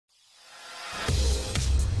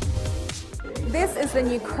This is the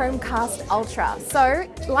new Chromecast Ultra. So,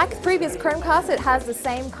 like previous Chromecast, it has the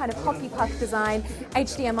same kind of hockey puck design,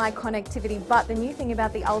 HDMI connectivity, but the new thing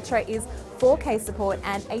about the Ultra is 4K support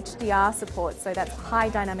and HDR support, so that's high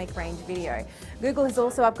dynamic range video. Google has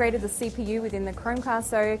also upgraded the CPU within the Chromecast,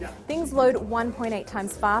 so things load 1.8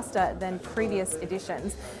 times faster than previous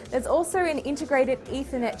editions. There's also an integrated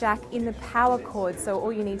Ethernet jack in the power cord, so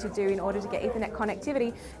all you need to do in order to get Ethernet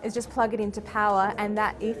connectivity is just plug it into power, and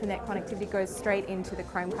that Ethernet connectivity goes straight into the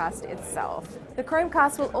Chromecast itself. The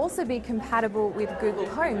Chromecast will also be compatible with Google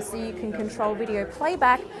Home, so you can control video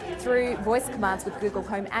playback through voice commands with Google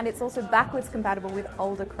Home, and it's also backwards compatible with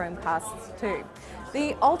older Chromecasts too.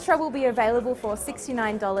 The Ultra will be available for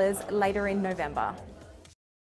 $69 later in November.